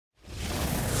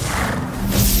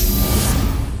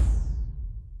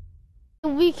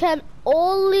we can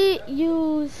only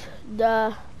use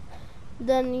the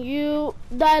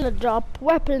dialogue drop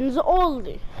weapons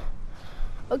only.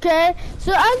 Okay,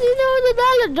 so as you know, the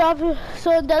dialogue drop.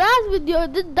 So in the last video, I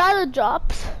did dialogue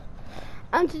drops,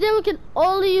 and today we can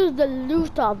only use the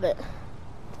loot of it.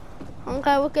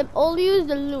 Okay, we can only use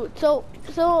the loot. So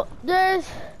there's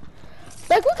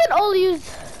like we can only use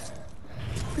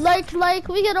like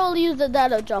we can only use the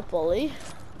dialogue drop only.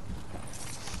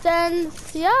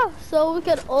 Since yeah, so we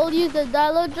can only use the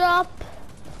dialogue drop.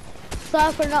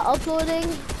 Sorry for not uploading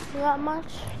that much,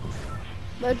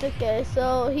 but okay.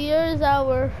 So here's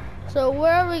our. So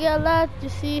where are we gonna land? You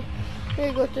see, here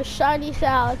we go to Shiny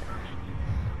Sound.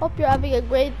 Hope you're having a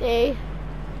great day.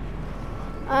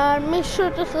 And make sure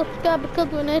to subscribe because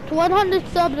when it's 100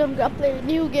 subs, I'm gonna play a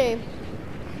new game.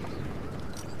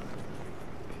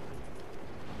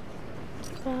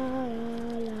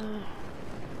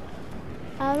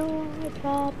 I don't wanna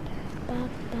drop.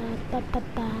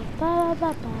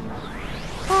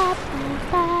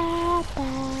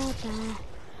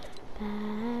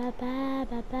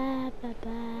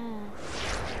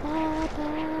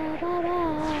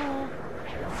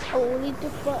 Oh, we need to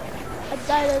put a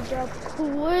dialogue drop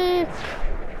quick.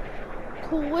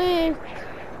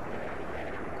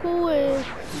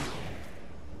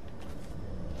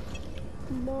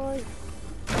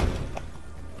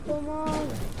 Come on,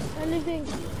 anything.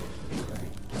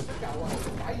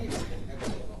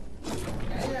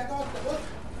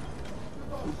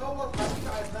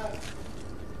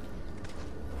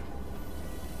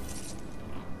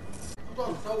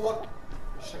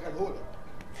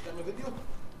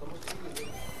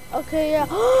 Okay, yeah.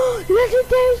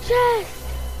 Legendary chest!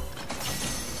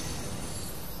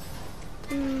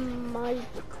 My.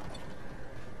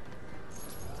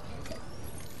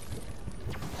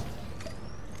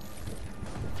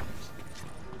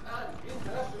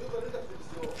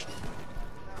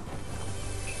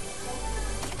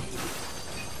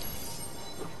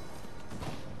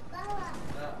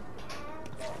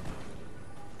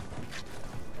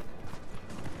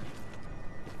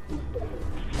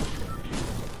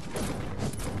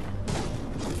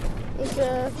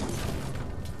 Okay.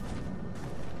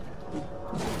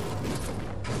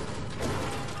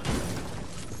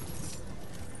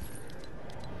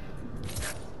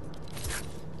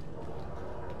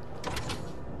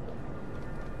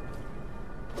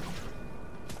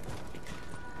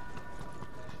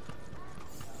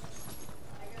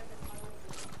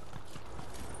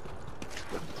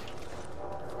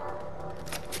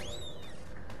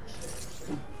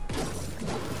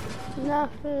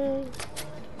 Nothing.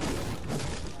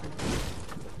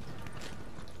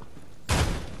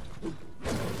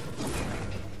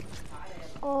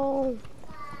 Oh.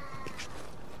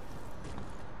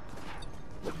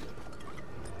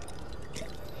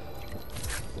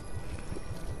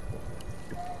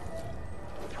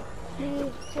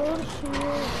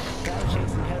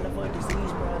 Chasing hella for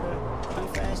disease, brother. I'm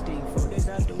fasting 4 days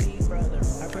after week, brother.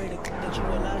 I pray to God that you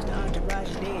realize the entourage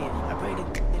is dead. I pray to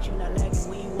God that you not lagging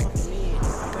when you walk the lid. I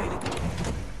pray to God.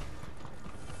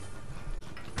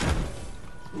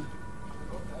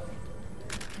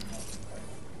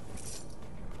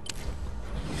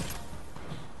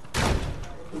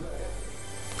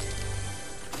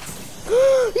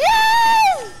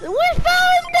 Yes! We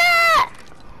found it!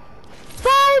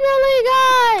 Finally,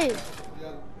 guys!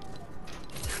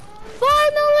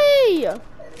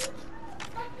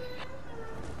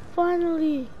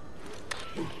 Finally!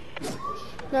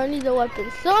 Now I need a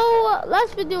weapon. So,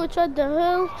 last video we tried the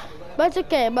hill, but it's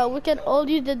okay. But we can all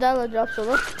use the dialogue drop, so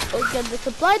let's get the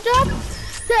supply drop,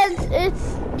 since it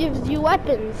gives you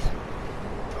weapons.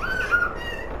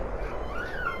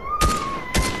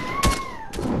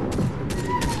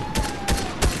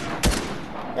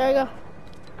 There you go.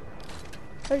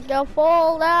 Let's go.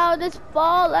 Fall down. It's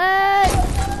falling.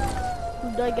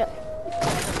 What do I get?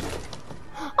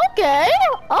 Okay.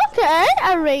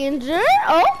 A ranger.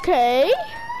 Okay.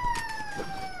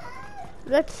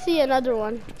 Let's see another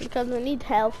one because we need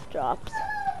health drops.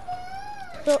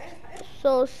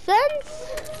 So since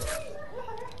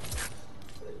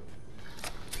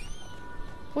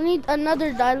we need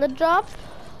another dialogue drop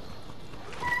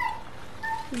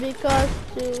because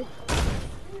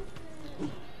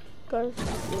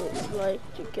like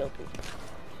to kill people.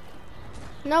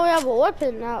 Now we have a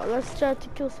weapon. Now let's try to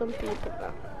kill some people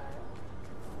now.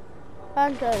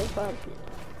 I'm trying to find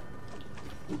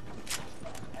people.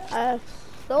 I have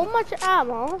so much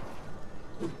ammo.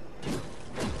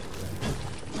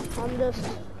 I'm just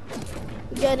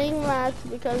getting mad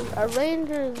because a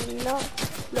ranger is not.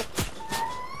 Look,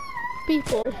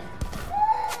 people.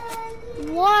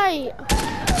 Why?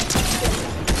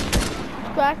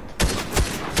 cracked.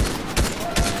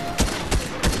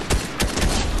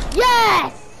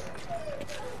 Yes!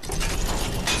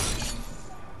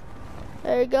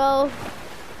 There you go.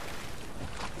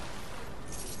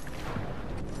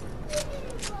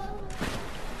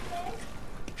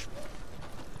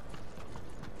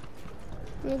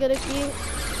 I'm gonna keep.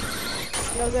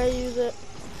 I'm gonna use it.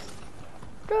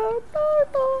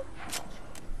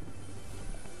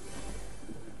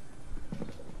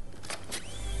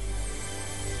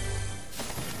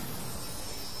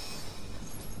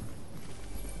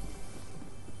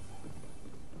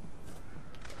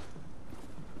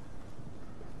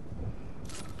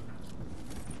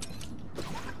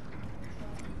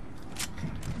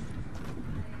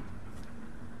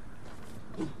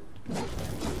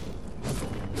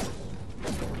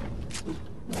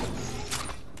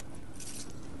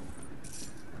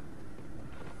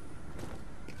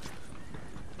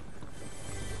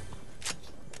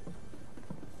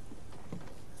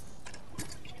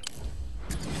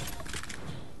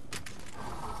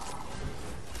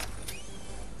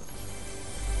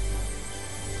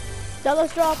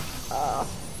 Let's drop.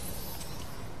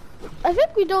 I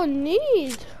think we don't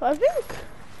need. I think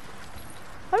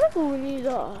we need.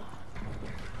 Okay.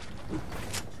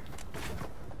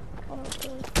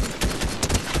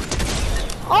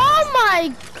 Oh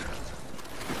my!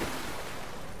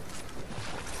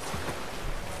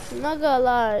 I'm not gonna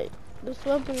lie, this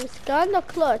weapon is kinda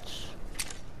clutch.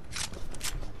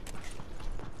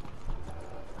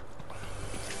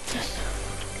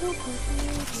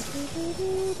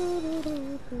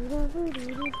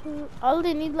 I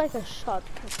only need like a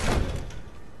shotgun.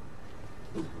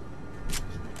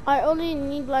 I only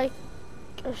need like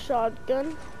a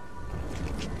shotgun.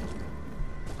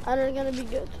 And it's gonna be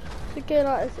good. Okay,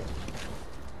 now is it?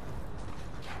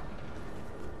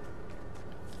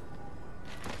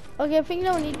 Okay, I think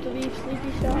no need to leave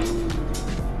Sleepy Shop.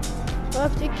 I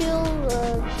have to kill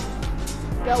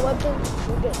that weapon.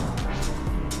 We're good.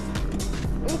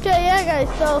 Okay, yeah, guys.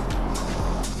 So,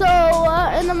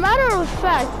 in a matter of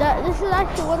fact, that this is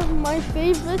actually one of my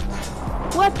favorite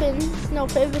weapons. No,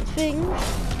 favorite things.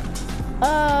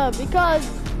 Because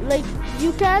like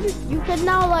you can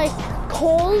now like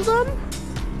call them.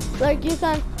 Like you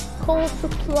can call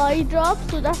supply drops.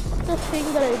 So that's the thing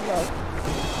that I love.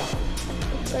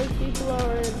 It's like people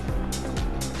are in.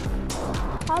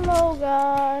 Hello,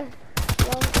 guys.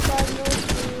 Long time no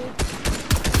see.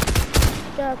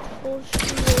 Got full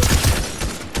shield.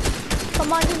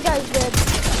 Come on, this guy's dead.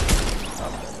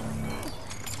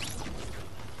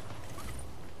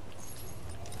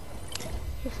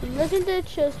 There's a legendary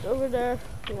chest over there.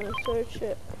 I'm gonna search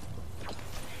it.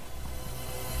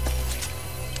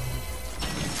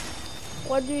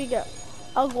 What do we get?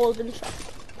 A golden shot.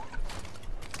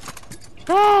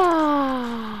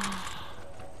 Ah!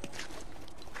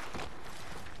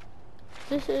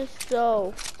 This is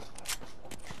so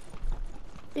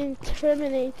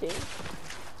intimidating.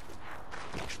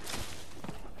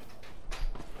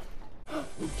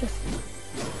 Just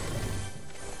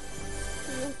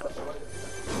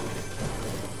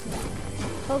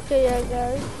okay, yeah,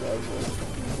 guys.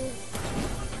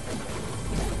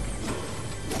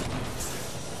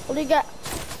 What do you got?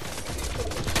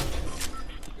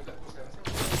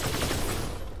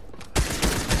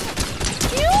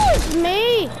 Excuse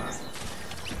me.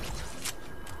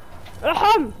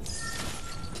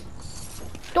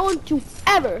 Don't you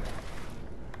ever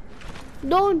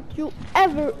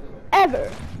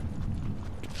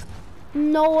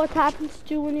know what happens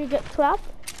to you when you get clapped?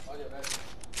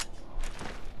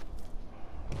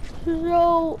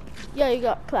 So, yeah, you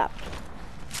got clapped.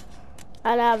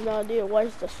 And I have no idea why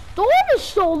the storm is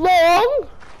so long.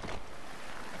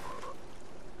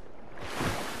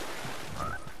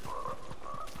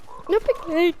 You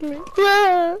hate me.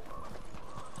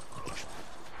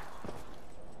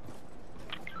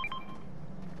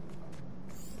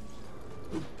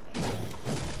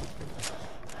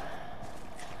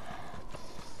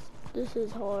 This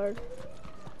is hard.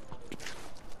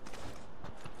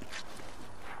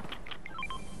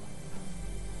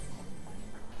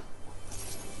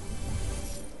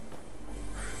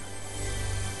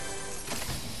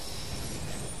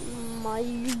 My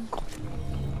God.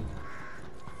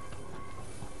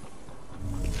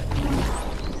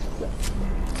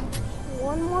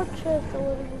 One more chest I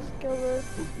want to discover.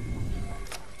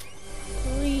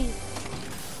 Please.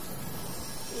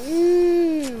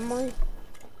 My.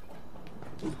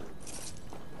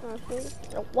 Okay.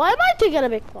 Why am I taking a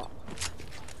big fall?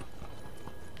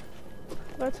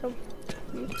 Let's hope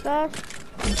use that.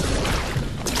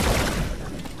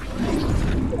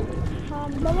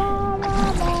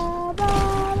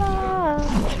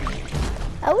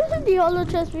 hollow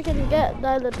chest we can get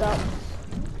diamond drops.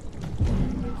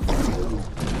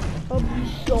 That'd be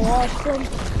so awesome.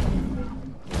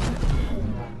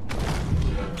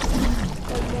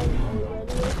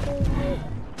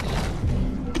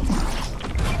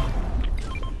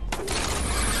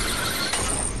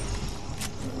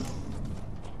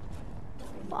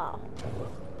 Wow.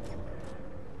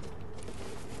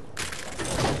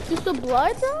 Just the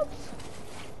blood drops?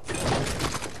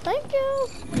 Thank you.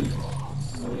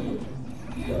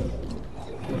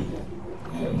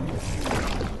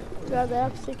 God, they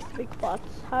have 6 big pots.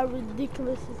 How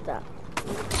ridiculous is that?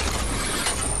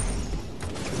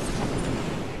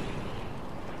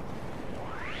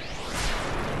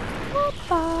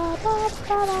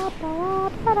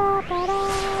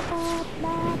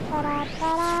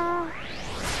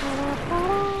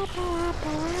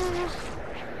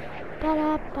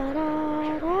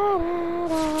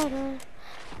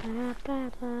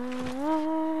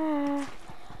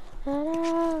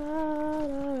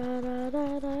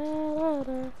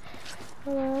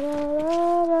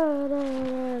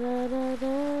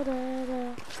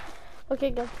 Okay,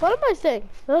 guys, what am I saying?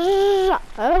 Hello?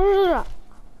 Hello?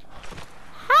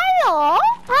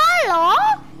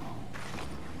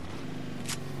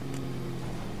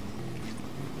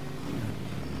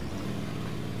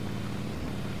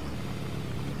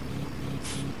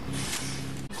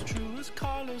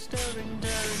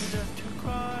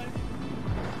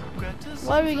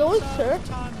 Where are we going, sir?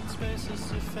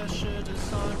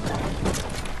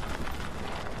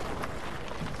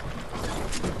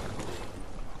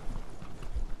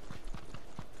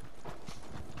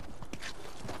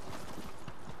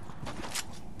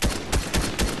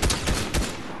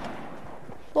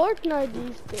 Fortnite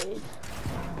these days.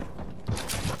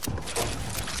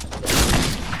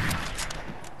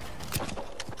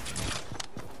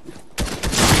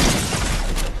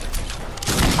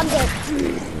 I'm dead.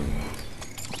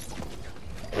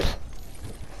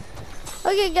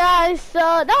 Okay guys, so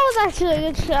that was actually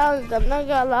a good challenge, I'm not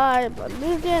gonna lie, but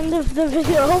this is the end of the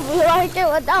video. Hope you like it.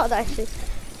 Well, that was actually,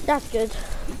 that's good.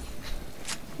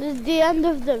 This is the end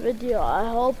of the video. I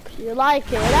hope you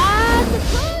like it.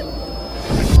 And